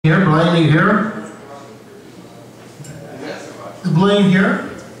here? Blaine, you here? Is Blaine here?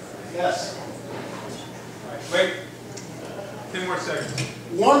 Yes. Wait. 10 more seconds.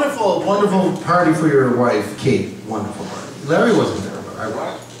 Wonderful, wonderful party for your wife, Kate. Wonderful party. Larry wasn't there, but I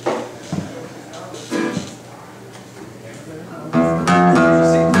was.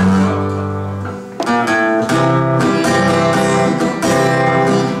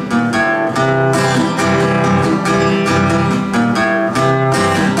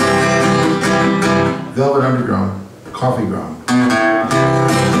 Velvet Underground, Coffee Ground.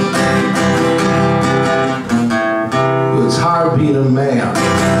 It's hard being a man,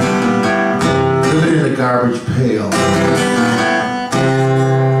 living in a garbage pail.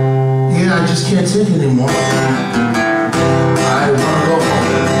 Yeah, I just can't take it anymore. I wanna go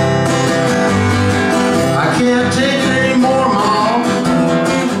home. I can't take it anymore, Mom.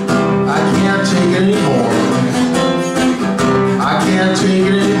 I can't take it anymore. I can't take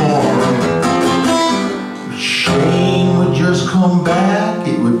it anymore. Shane would just come back,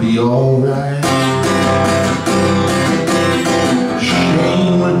 it would be alright.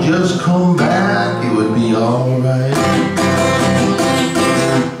 Shane would just come back, it would be alright.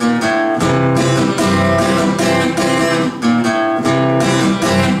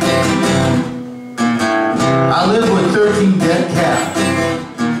 I live with 13 dead cats,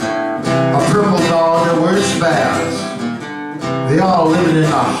 a purple dog that wears spats. They all living in a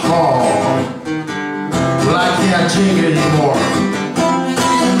hall. Well, I can't take it anymore.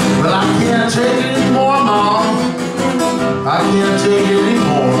 Well, I can't take it anymore, Mom. I can't take it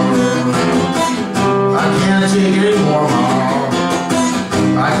anymore. I can't take it anymore, Mom.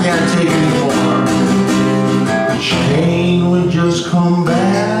 I can't take it anymore. Shane would just come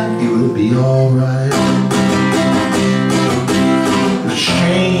back, it would be alright.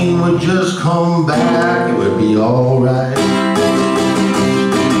 Shane would just come back, it would be alright.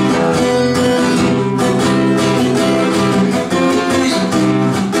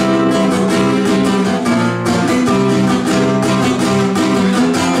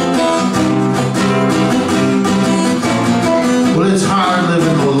 It's hard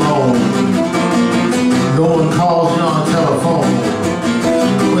living alone. No one calls you on the telephone.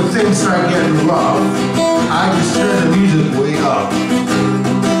 When things start getting rough, I just turn the music way up.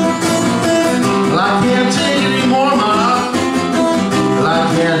 Well, I can't take it anymore, Mom. Well, I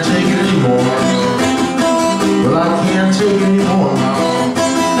can't take it anymore. Well, I can't take it anymore, Mom.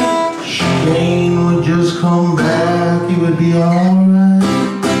 Shane would just come back, he would be alright.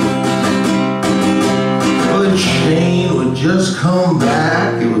 Well, Shane would just come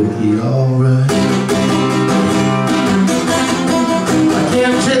back, it would be alright. I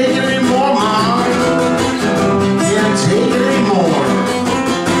can't take it anymore, Mom. Can't take it anymore.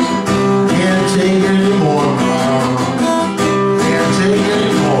 Can't take it anymore, Mom. Can't take it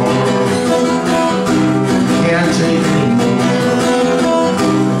anymore. Can't take it anymore.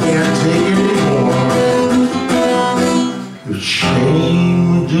 Can't take it anymore. If Shane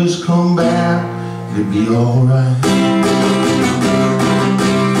would just come back, it'd be alright.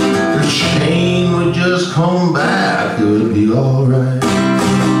 If Shane would just come back, it would be alright.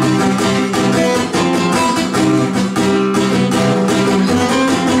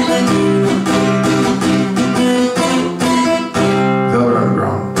 Velvet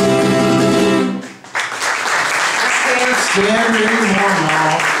Underground. I can't stand anymore,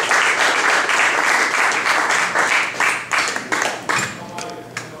 Mom.